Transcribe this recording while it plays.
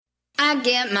I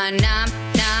get my nom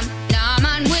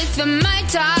on with the My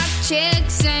Talk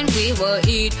chicks, and we will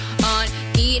eat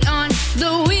on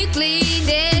the weekly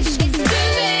dish. It's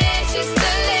delicious,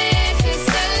 delicious,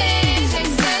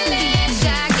 delicious, delicious.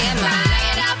 I get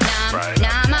my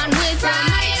nom on with the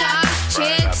My Talk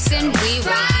chicks, and we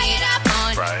will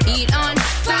eat on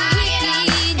the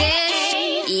weekly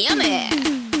dish. Yummy.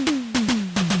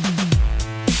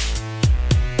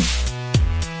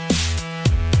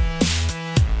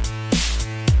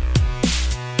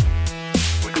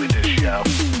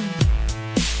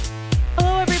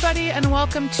 And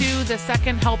welcome to the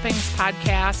Second Helpings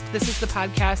podcast. This is the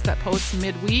podcast that posts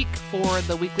midweek for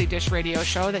the Weekly Dish radio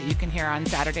show that you can hear on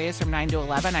Saturdays from 9 to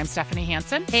 11. I'm Stephanie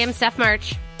Hansen. Hey, I'm Steph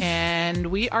March. And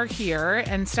we are here.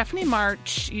 And Stephanie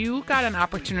March, you got an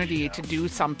opportunity to do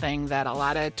something that a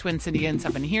lot of Twin Cityans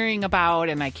have been hearing about,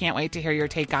 and I can't wait to hear your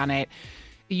take on it.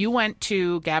 You went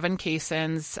to Gavin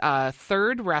Kaysen's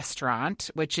third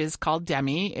restaurant, which is called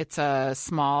Demi. It's a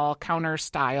small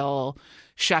counter-style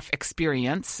chef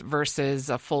experience versus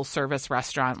a full-service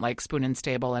restaurant like Spoon and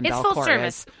Stable and Belcourt. It's full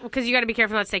service because you got to be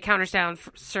careful not to say counter-style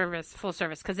service, full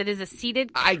service, because it is a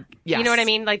seated. Yes. You know what I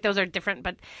mean? Like those are different,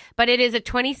 but it is a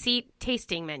 20-seat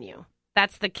tasting menu.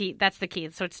 That's the key.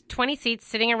 So it's 20 seats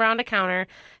sitting around a counter.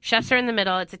 Chefs are in the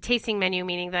middle. It's a tasting menu,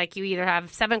 meaning like you either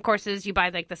have 7 courses, you buy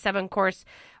like the 7-course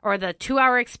or the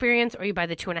 2-hour experience, or you buy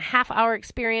the 2.5-hour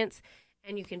experience.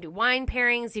 And you can do wine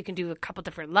pairings. You can do a couple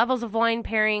different levels of wine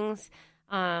pairings.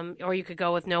 Or you could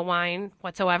go with no wine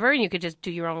whatsoever, and you could just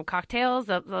do your own cocktails,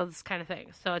 those kind of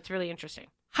things. So it's really interesting.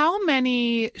 How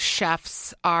many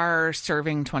chefs are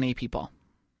serving 20 people?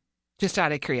 Just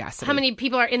out of curiosity. How many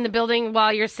people are in the building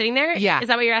while you're sitting there? Yeah. Is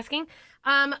that what you're asking?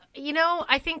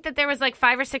 I think that there was like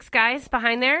 5 or 6 guys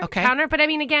behind their counter. But I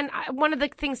mean, again, one of the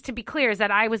things to be clear is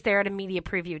that I was there at a media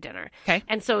preview dinner. Okay.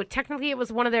 And so technically it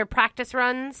was one of their practice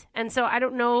runs. And so I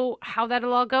don't know how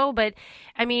that'll all go. But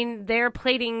I mean, they were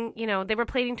plating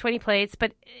 20 plates.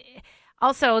 But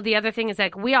also the other thing is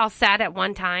like we all sat at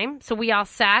one time. So we all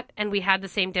sat and we had the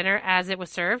same dinner as it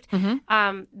was served.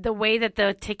 Mm-hmm. The way that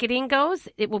the ticketing goes,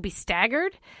 it will be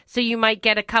staggered. So you might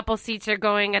get a couple seats are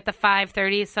going at the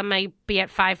 5:30. Some might be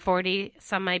at 5:40.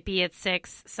 Some might be at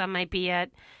 6. Some might be at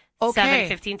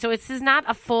 7:15. So this is not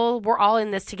a full, we're all in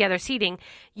this together seating.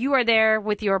 You are there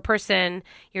with your person,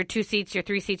 your 2 seats, your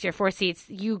 3 seats, your 4 seats.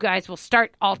 You guys will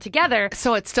start all together.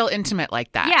 So it's still intimate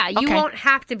like that. Yeah, you won't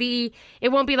have to be, it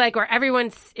won't be like where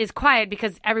everyone is quiet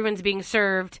because everyone's being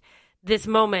served this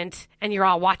moment and you're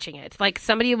all watching it. Like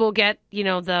somebody will get,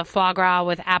 the foie gras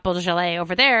with apple gelée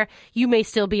over there. You may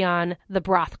still be on the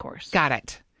broth course. Got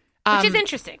it. Which is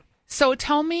interesting. So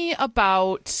tell me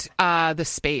about the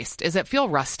space. Does it feel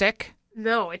rustic?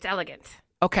 No, it's elegant.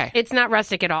 Okay. It's not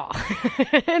rustic at all.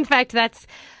 In fact, that's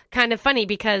kind of funny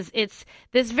because it's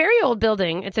this very old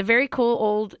building. It's a very cool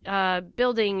old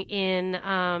building in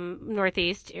North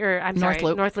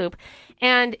Loop.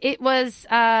 And it was,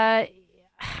 I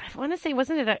want to say,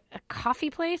 wasn't it a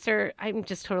coffee place, or I'm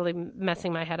just totally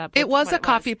messing my head up? It was a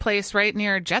coffee place right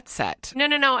near Jet Set. No.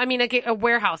 I mean, like a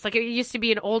warehouse. Like it used to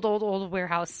be an old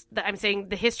warehouse. I'm saying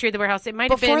the history of the warehouse. It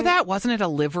might have been. Before that, wasn't it a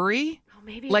livery? Oh,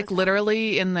 maybe. Like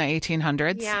literally in the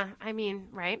 1800s? Yeah. I mean,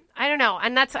 right. I don't know.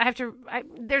 And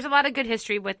there's a lot of good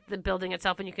history with the building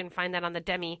itself, and you can find that on the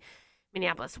Demi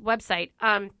Minneapolis website.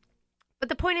 But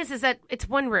the point is that it's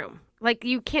one room. Like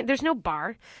there's no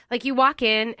bar. Like you walk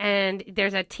in and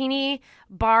there's a teeny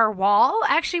bar wall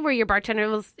actually where your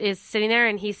bartender is sitting there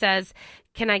and he says,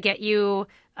 "Can I get you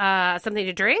something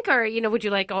to drink?" Or, would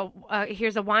you like,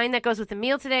 here's a wine that goes with the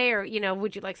meal today? Or,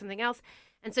 would you like something else?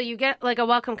 And so you get like a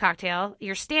welcome cocktail.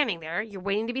 You're standing there. You're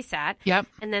waiting to be sat. Yep.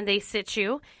 And then they sit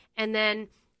you. And then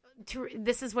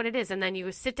this is what it is. And then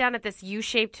you sit down at this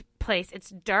U-shaped place.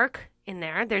 It's dark in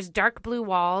there. There's dark blue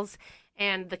walls.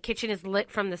 And the kitchen is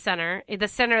lit from the center. The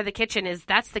center of the kitchen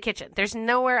that's the kitchen. There's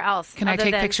nowhere else. Can I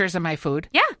take pictures of my food?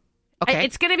 Yeah. Okay.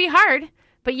 It's going to be hard.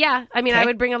 But yeah, I mean, I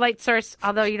would bring a light source,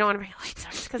 although you don't want to bring a light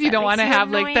source. Because you don't want to have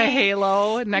like the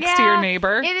halo next to your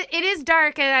neighbor. It is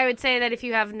dark. And I would say that if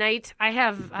you have I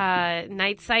have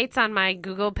night sights on my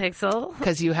Google Pixel.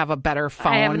 Because you have a better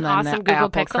phone I have an than awesome the Google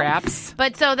Apple Pixel. craps.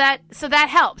 But so that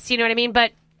helps. You know what I mean?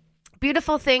 But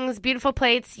beautiful things, beautiful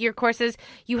plates, your courses.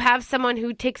 You have someone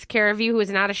who takes care of you who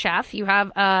is not a chef. You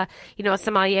have a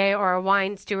sommelier or a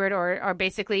wine steward or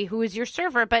basically who is your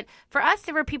server. But for us,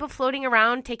 there were people floating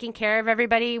around taking care of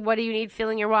everybody. What do you need?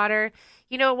 Filling your water.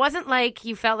 It wasn't like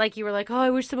you felt like you were like, oh,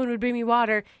 I wish someone would bring me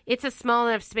water. It's a small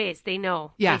enough space. They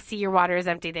know. Yeah. They see your water is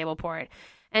empty. They will pour it.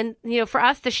 And, for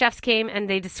us, the chefs came and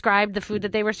they described the food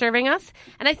that they were serving us.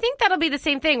 And I think that'll be the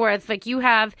same thing where it's like you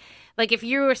have like if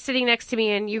you were sitting next to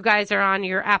me and you guys are on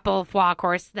your Apple Foie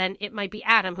course, then it might be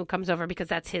Adam who comes over because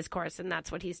that's his course and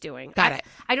that's what he's doing. Got it.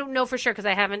 I don't know for sure because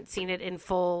I haven't seen it in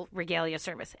full regalia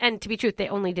service. And to be truth, they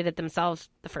only did it themselves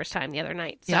the first time the other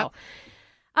night. So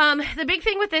the big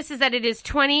thing with this is that it is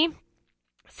 20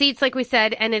 seats, like we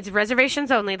said, and it's reservations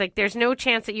only. Like, there's no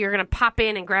chance that you're going to pop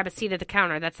in and grab a seat at the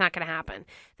counter. That's not going to happen.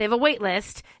 They have a wait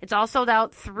list. It's all sold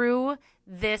out through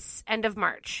this end of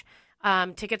March.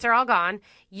 Tickets are all gone.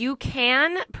 You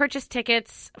can purchase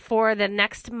tickets for the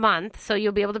next month, so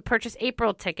you'll be able to purchase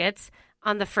April tickets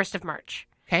on the 1st of March.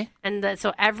 Okay. And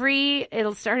so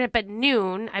it'll start up at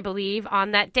noon, I believe,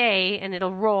 on that day, and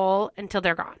it'll roll until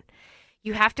they're gone.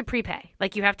 You have to prepay.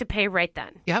 Like, you have to pay right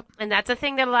then. Yep. And that's a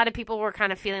thing that a lot of people were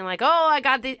kind of feeling like,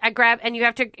 and you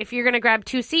have to, if you're going to grab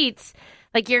 2 seats,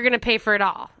 like, you're going to pay for it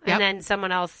all. Yep. And then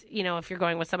someone else, if you're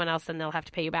going with someone else, then they'll have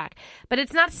to pay you back. But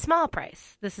it's not a small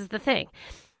price. This is the thing.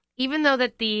 Even though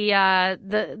that the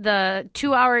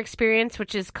 2-hour experience,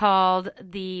 which is called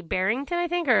the Barrington, I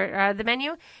think, or the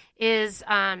menu, is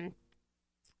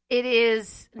it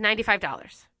is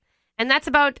 $95. And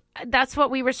that's what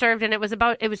we were served, and it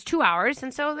was 2 hours.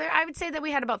 And so I would say that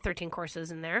we had about 13 courses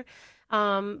in there,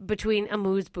 between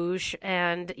amuse-bouche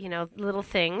and, little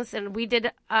things. And we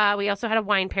also had a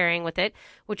wine pairing with it,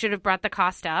 which would have brought the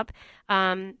cost up.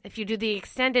 If you do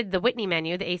the Whitney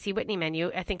menu, the AC Whitney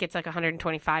menu, I think it's like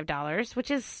 $125, which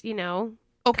is,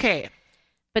 Okay.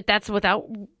 But that's without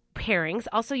pairings.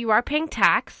 Also, you are paying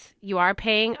tax. You are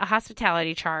paying a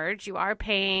hospitality charge. You are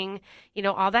paying,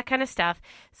 all that kind of stuff.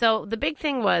 So the big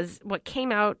thing was what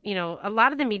came out, a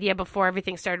lot of the media before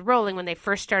everything started rolling, when they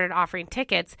first started offering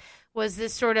tickets, was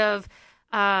this sort of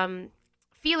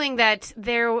feeling that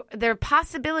their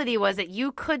possibility was that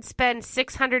you could spend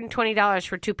 $620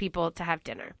 for 2 people to have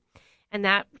dinner. And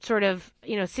that sort of,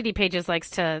 City Pages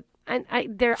likes to...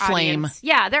 their Flame.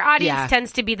 Audience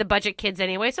tends to be the budget kids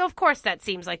anyway. So, of course, that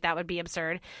seems like that would be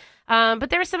absurd. But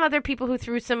there were some other people who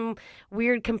threw some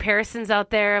weird comparisons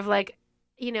out there of like,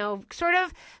 sort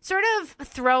of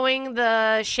throwing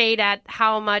the shade at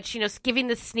how much, giving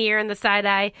the sneer and the side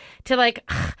eye to like,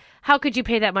 how could you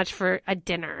pay that much for a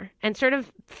dinner? And sort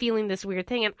of feeling this weird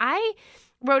thing. And I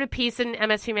wrote a piece in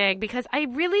MSP Mag because I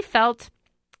really felt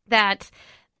that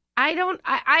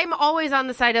I'm always on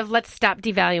the side of let's stop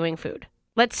devaluing food.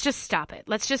 Let's just stop it.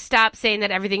 Let's just stop saying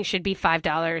that everything should be $5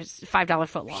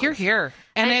 footlongs. Here.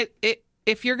 And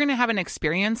if you're going to have an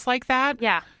experience like that,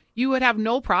 you would have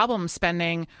no problem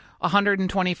spending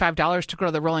 $125 to go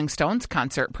to the Rolling Stones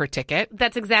concert per ticket.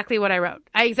 That's exactly what I wrote.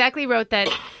 I exactly wrote that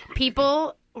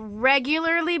people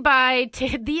regularly buy do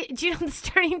you know the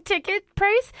starting ticket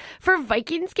price for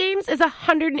Vikings games is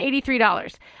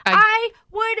 $183. I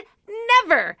would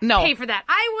never pay for that.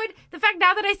 The fact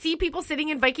now that I see people sitting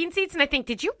in Viking seats and I think,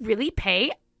 did you really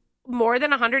pay more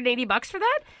than $180 for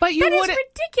that? But you that is wouldn't.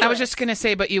 ridiculous. I was just going to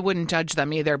say, but you wouldn't judge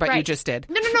them either, but you just did.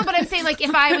 No, but I'm saying, like,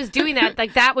 if I was doing that,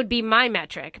 like, that would be my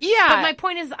metric. Yeah. But my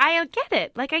point is, I get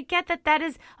it. Like, I get that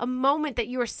is a moment that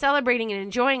you are celebrating and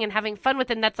enjoying and having fun with,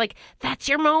 and that's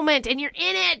your moment, and you're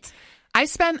in it. I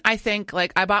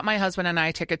bought my husband and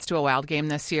I tickets to a Wild game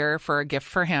this year for a gift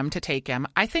for him to take him.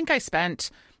 I think I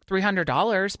spent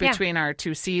 $300 between our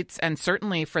 2 seats, and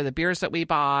certainly for the beers that we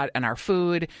bought and our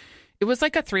food. It was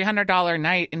like a $300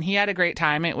 night, and he had a great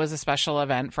time. It was a special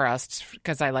event for us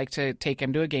because I like to take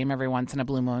him to a game every once in a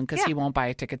blue moon because he won't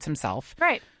buy tickets himself.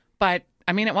 Right. But,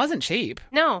 I mean, it wasn't cheap.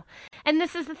 No. And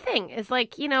this is the thing. Is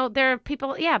like, there are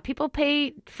people, people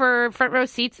pay for front row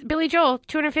seats. Billy Joel,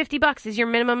 $250 is your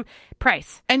minimum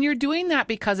price. And you're doing that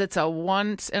because it's a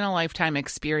once-in-a-lifetime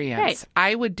experience. Right.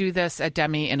 I would do this at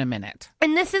Demi in a minute.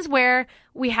 And this is where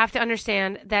we have to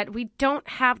understand that we don't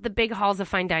have the big halls of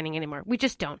fine dining anymore. We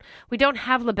just don't. We don't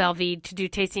have La Belle Vide to do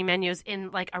tasting menus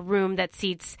in like a room that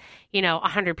seats,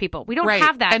 100 people. We don't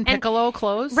have that. And Piccolo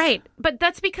closed. Right. But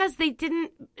that's because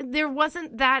there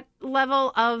wasn't that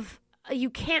level of, you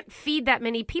can't feed that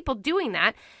many people doing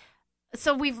that.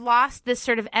 So we've lost this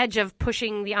sort of edge of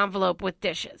pushing the envelope with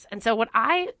dishes. And so what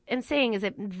I am saying is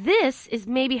that this is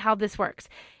maybe how this works.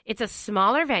 It's a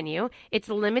smaller venue. It's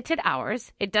limited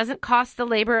hours. It doesn't cost the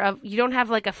labor of, you don't have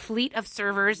like a fleet of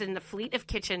servers and the fleet of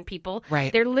kitchen people.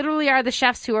 Right. There literally are the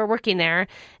chefs who are working there.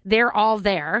 They're all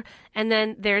there. And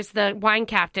then there's the wine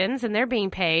captains, and they're being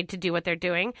paid to do what they're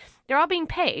doing. They're all being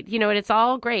paid, and it's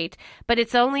all great. But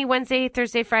it's only Wednesday,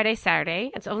 Thursday, Friday,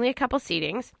 Saturday. It's only a couple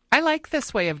seatings. I like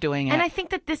this way of doing it. And I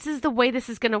think that this is the way this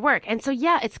is going to work. And so,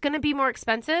 it's going to be more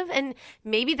expensive, and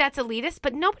maybe that's elitist,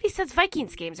 but nobody says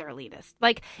Vikings games are elitist.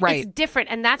 Like, right. It's different.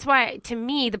 And that's why, to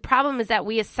me, the problem is that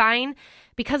we assign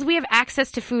because we have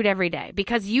access to food every day,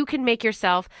 because you can make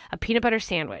yourself a peanut butter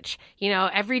sandwich,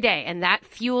 every day, and that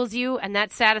fuels you and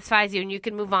that satisfies you and you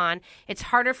can move on. It's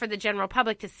harder for the general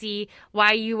public to see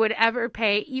why you would ever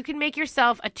pay. You can make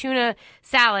yourself a tuna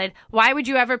salad. Why would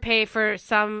you ever pay for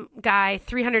some guy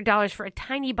 $300 for a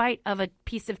tiny bite of a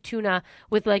piece of tuna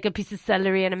with like a piece of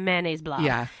celery and a mayonnaise blob?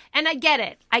 Yeah. And I get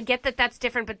it. I get that that's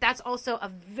different, but that's also a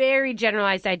very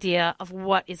generalized idea of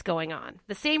what is going on.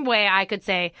 The same way I could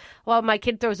say, well, my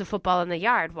kid throws a football in the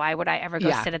yard. Why would I ever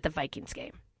go sit at the Vikings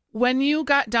game? When you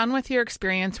got done with your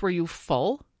experience, were you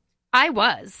full? I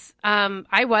was,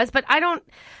 but I don't.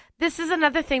 This is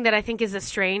another thing that I think is a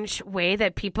strange way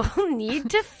that people need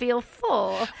to feel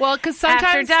full. Well, because sometimes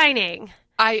after dining,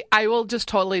 I will just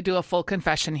totally do a full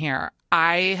confession here.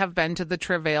 I have been to the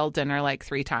Travail dinner like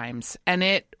 3 times, and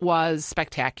it was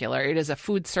spectacular. It is a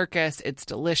food circus. It's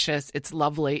delicious. It's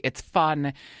lovely. It's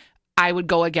fun. I would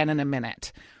go again in a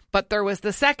minute. But there was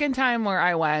the second time where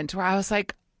I went where I was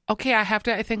like, okay, I have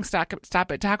to, I think, stop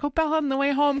at Taco Bell on the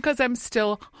way home because I'm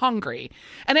still hungry.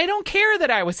 And I don't care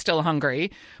that I was still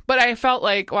hungry, but I felt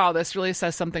like, wow, this really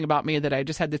says something about me that I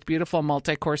just had this beautiful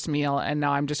multi-course meal and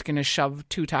now I'm just going to shove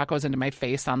 2 tacos into my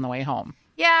face on the way home.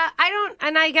 Yeah,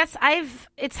 I guess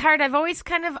it's hard. I've always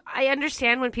I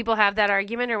understand when people have that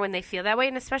argument or when they feel that way,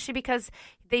 and especially because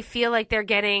they feel like they're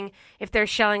getting, if they're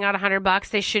shelling out $100,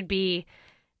 they should be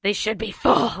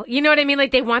full. You know what I mean?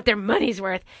 Like they want their money's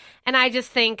worth. And I just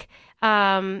think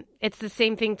it's the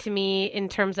same thing to me in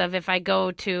terms of if I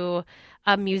go to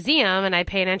a museum and I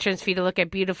pay an entrance fee to look at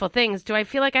beautiful things, do I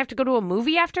feel like I have to go to a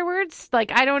movie afterwards?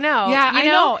 Like, I don't know. Yeah, I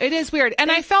know. It is weird.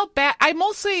 And I felt bad. I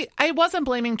wasn't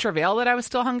blaming Travail that I was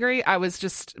still hungry. I was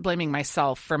just blaming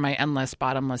myself for my endless,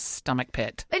 bottomless stomach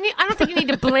pit. And I don't think you need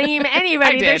to blame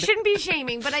anybody. There shouldn't be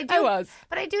shaming. But I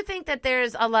do think that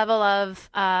there's a level of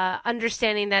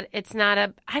understanding that it's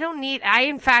not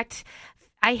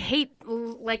I hate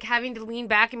like having to lean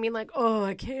back and being like, oh,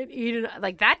 I can't eat it.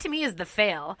 Like that to me is the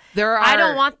fail. I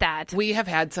don't want that. We have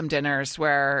had some dinners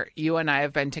where you and I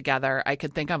have been together. I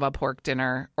could think of a pork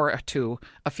dinner or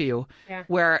a few,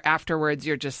 where afterwards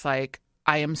you're just like,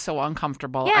 I am so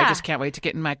uncomfortable. Yeah. I just can't wait to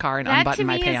get in my car and unbutton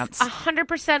my pants. That to me is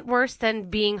 100% worse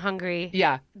than being hungry.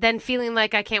 Yeah. Than feeling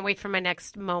like I can't wait for my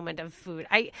next moment of food.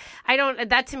 I don't.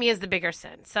 That to me is the bigger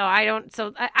sin. So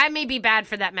I may be bad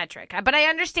for that metric, but I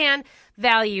understand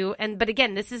value. But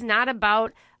again, this is not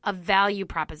about a value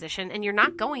proposition, and you're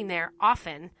not going there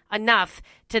often enough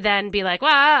to then be like,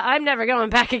 well, I'm never going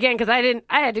back again because I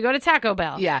had to go to Taco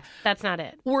Bell. Yeah. That's not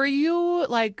it. Were you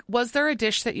like, was there a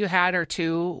dish that you had or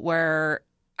two where,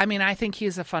 I think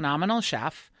he's a phenomenal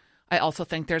chef. I also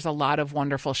think there's a lot of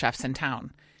wonderful chefs in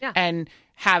town. Yeah. And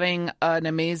having an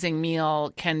amazing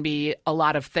meal can be a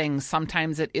lot of things.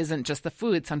 Sometimes it isn't just the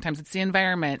food. Sometimes it's the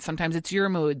environment. Sometimes it's your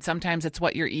mood. Sometimes it's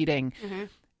what you're eating. Mm-hmm.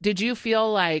 Did you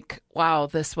feel like, wow,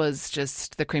 this was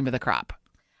just the cream of the crop?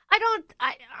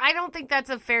 I don't think that's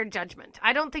a fair judgment.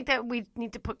 I don't think that we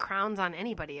need to put crowns on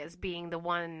anybody as being the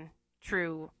one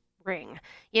true ring.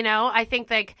 I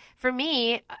think like for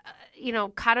me,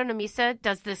 Kado no Misa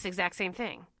does this exact same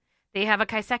thing. They have a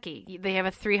kaiseki. They have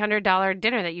a $300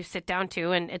 dinner that you sit down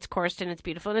to, and it's coursed and it's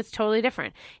beautiful and it's totally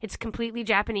different. It's completely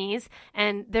Japanese,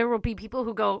 and there will be people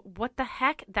who go, "What the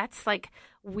heck? That's like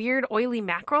weird oily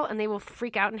mackerel," and they will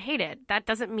freak out and hate it. That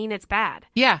doesn't mean it's bad.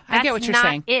 Yeah, I get what you're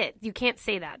saying. That's not it. You can't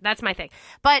say that. That's my thing.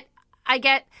 But I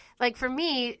get, like, for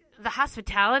me, the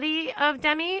hospitality of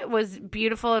Demi was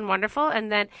beautiful and wonderful.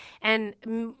 And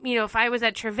if I was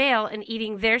at Travail and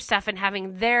eating their stuff and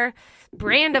having their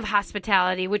brand of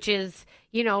hospitality, which is,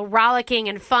 rollicking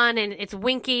and fun and it's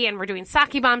winky and we're doing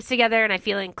sake bombs together and I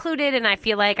feel included and I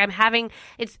feel like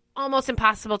it's almost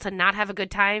impossible to not have a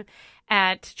good time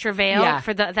at Travail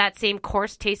for that same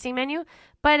course tasting menu.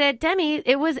 But at Demi,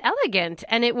 it was elegant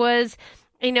and it was,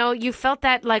 you felt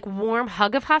that like warm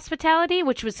hug of hospitality,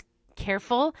 which was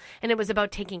careful, and it was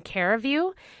about taking care of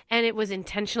you, and it was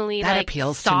intentionally that like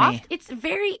appeals soft. To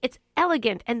me. It's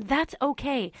elegant, and that's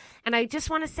okay. And I just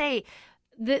want to say,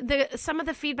 the some of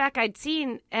the feedback I'd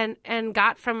seen and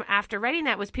got from after writing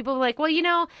that was people were like,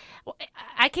 well,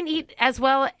 I can eat as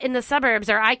well in the suburbs,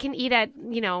 or I can eat at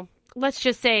let's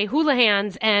just say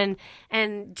Houlihan's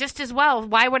and just as well.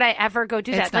 Why would I ever go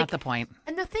do that? It's not the point.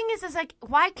 And the thing is like,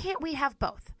 why can't we have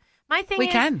both? My thing we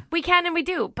is, can and we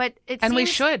do, but we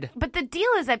should. But the deal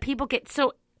is that people get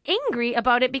so angry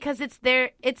about it because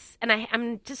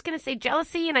I'm just going to say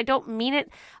jealousy, and I don't mean it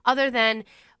other than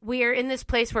we're in this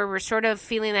place where we're sort of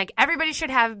feeling like everybody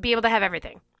should be able to have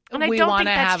everything. And we want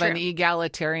to have an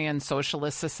egalitarian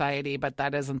socialist society, but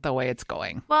that isn't the way it's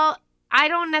going. Well, I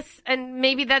don't and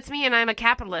maybe that's me, and I'm a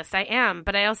capitalist. I am,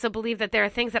 but I also believe that there are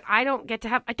things that I don't get to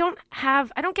have. I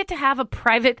don't get to have a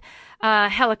private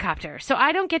helicopter, so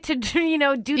I don't get to do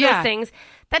those things.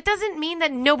 That doesn't mean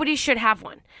that nobody should have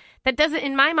one. That doesn't,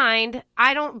 in my mind,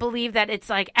 I don't believe that it's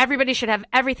like everybody should have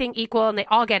everything equal and they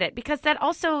all get it, because that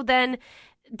also then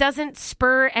doesn't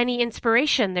spur any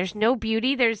inspiration. There's no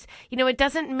beauty. It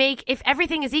doesn't make, if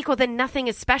everything is equal, then nothing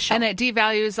is special. And it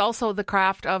devalues also the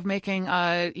craft of making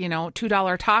a,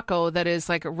 $2 taco that is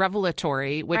like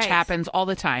revelatory, which happens all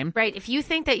the time. Right. If you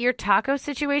think that your taco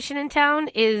situation in town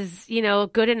is,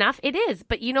 good enough, it is.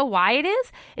 But you know why it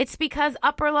is? It's because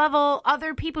upper level,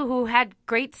 other people who had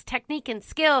great technique and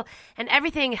skill and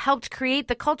everything helped create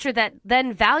the culture that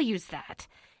then values that.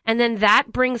 And then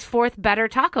that brings forth better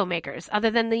taco makers,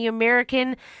 other than the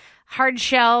American hard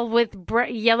shell with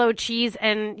yellow cheese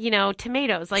and,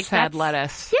 tomatoes. Like sad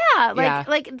lettuce. Yeah.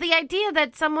 Like the idea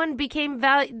that someone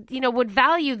would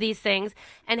value these things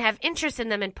and have interest in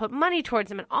them and put money towards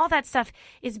them and all that stuff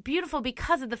is beautiful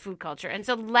because of the food culture. And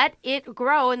so let it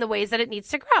grow in the ways that it needs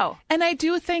to grow. And I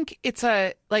do think it's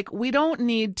we don't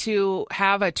need to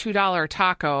have a $2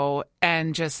 taco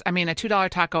and a $2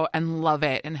 taco and love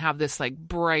it and have this like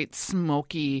bright,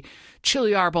 smoky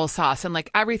chili arbol sauce and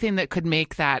like everything that could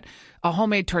make that a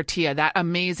homemade tortilla, that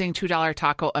amazing $2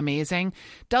 taco amazing.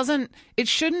 It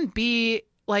shouldn't be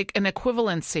like an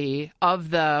equivalency of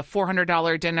the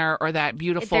 $400 dinner or that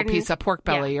beautiful piece of pork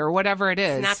belly or whatever it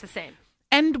is. It's not the same.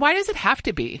 And why does it have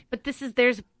to be? But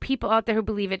there's people out there who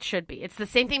believe it should be. It's the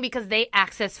same thing because they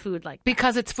access food like that.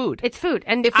 Because it's food. It's food.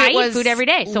 And if I eat food every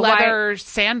day. So leather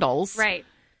sandals. Right.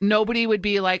 Nobody would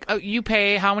be like, oh, you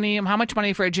pay how much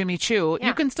money for a Jimmy Choo? Yeah.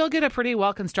 You can still get a pretty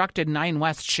well-constructed 9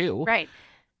 West shoe. Right.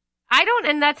 I don't,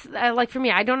 and that's for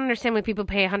me, I don't understand when people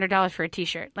pay $100 for a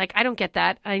t-shirt. Like, I don't get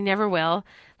that. I never will.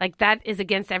 Like, that is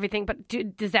against everything. But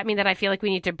does that mean that I feel like we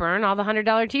need to burn all the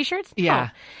 $100 t-shirts? Yeah.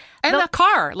 No. And the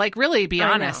car, like, really be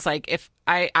honest. Know. Like, if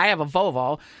I have a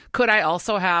Volvo, could I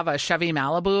also have a Chevy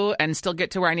Malibu and still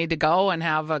get to where I need to go and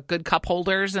have a good cup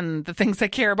holders and the things I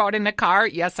care about in the car?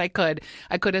 Yes, I could.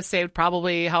 I could have saved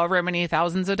probably however many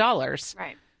thousands of dollars.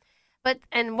 Right.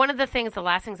 And one of the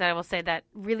last things that I will say that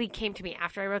really came to me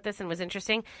after I wrote this and was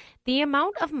interesting, the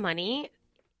amount of money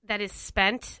that is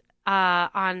spent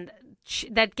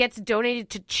that gets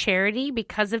donated to charity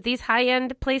because of these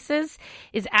high-end places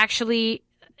is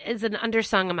an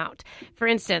undersung amount. For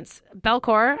instance,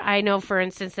 Belcour, I know, for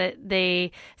instance,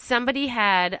 that somebody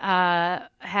had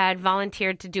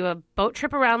volunteered to do a boat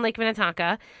trip around Lake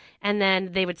Minnetonka, and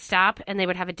then they would stop and they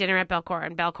would have a dinner at Belcour,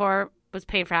 and Belcour was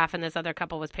paying for half and this other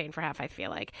couple was paying for half, I feel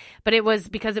like. But it was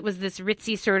because it was this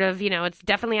ritzy sort of, it's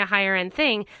definitely a higher end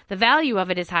thing. The value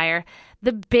of it is higher.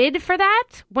 The bid for that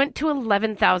went to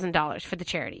 $11,000 for the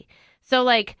charity. So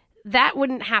like that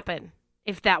wouldn't happen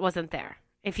if that wasn't there.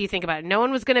 If you think about it, no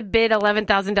one was going to bid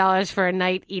 $11,000 for a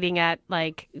night eating at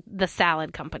like the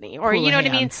salad company or Cool you know hands.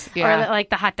 What I mean? Yeah. Or like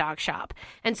the hot dog shop.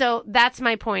 And so that's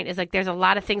my point is like there's a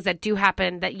lot of things that do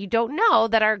happen that you don't know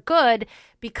that are good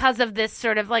because of this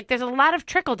sort of like there's a lot of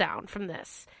trickle down from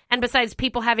this. And besides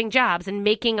people having jobs and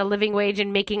making a living wage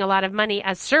and making a lot of money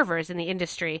as servers in the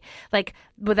industry, like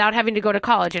without having to go to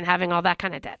college and having all that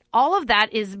kind of debt. All of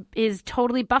that is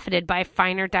totally buffeted by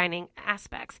finer dining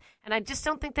aspects. And I just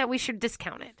don't think that we should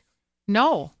discount it.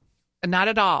 No, not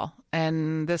at all.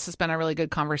 And this has been a really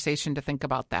good conversation to think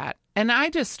about that. And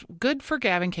good for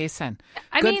Gavin Kaysen.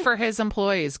 Good for his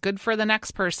employees. Good for the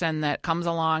next person that comes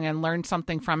along and learned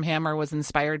something from him or was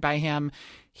inspired by him.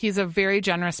 He's a very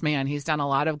generous man. He's done a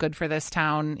lot of good for this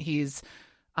town. He's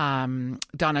done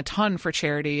a ton for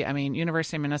charity. I mean,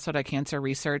 University of Minnesota Cancer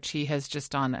Research, he has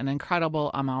just done an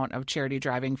incredible amount of charity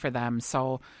driving for them.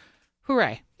 So,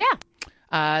 hooray.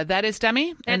 Yeah. That is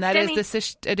Demi, and that Demi. is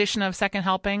this edition of Second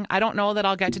Helping. I don't know that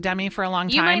I'll get to Demi for a long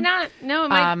time. You might not. No, it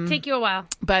might take you a while.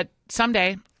 But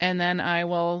someday, and then I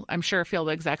will, I'm sure, feel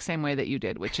the exact same way that you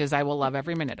did, which is I will love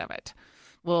every minute of it.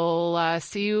 We'll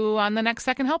see you on the next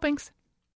Second Helpings.